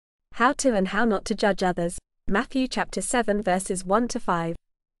How to and how not to judge others. Matthew chapter 7 verses 1 to 5.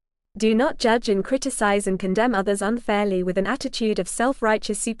 Do not judge and criticize and condemn others unfairly with an attitude of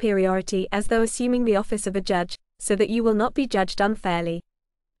self-righteous superiority as though assuming the office of a judge, so that you will not be judged unfairly.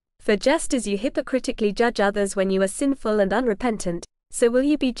 For just as you hypocritically judge others when you are sinful and unrepentant, so will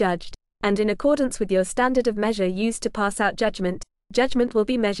you be judged, and in accordance with your standard of measure used to pass out judgment, judgment will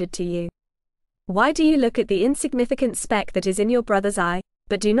be measured to you. Why do you look at the insignificant speck that is in your brother's eye,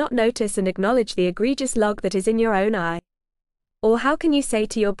 but do not notice and acknowledge the egregious log that is in your own eye? Or how can you say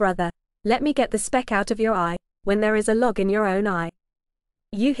to your brother, "Let me get the speck out of your eye," when there is a log in your own eye?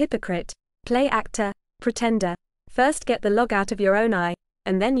 You hypocrite, play actor, pretender, first get the log out of your own eye,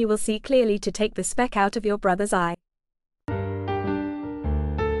 and then you will see clearly to take the speck out of your brother's eye.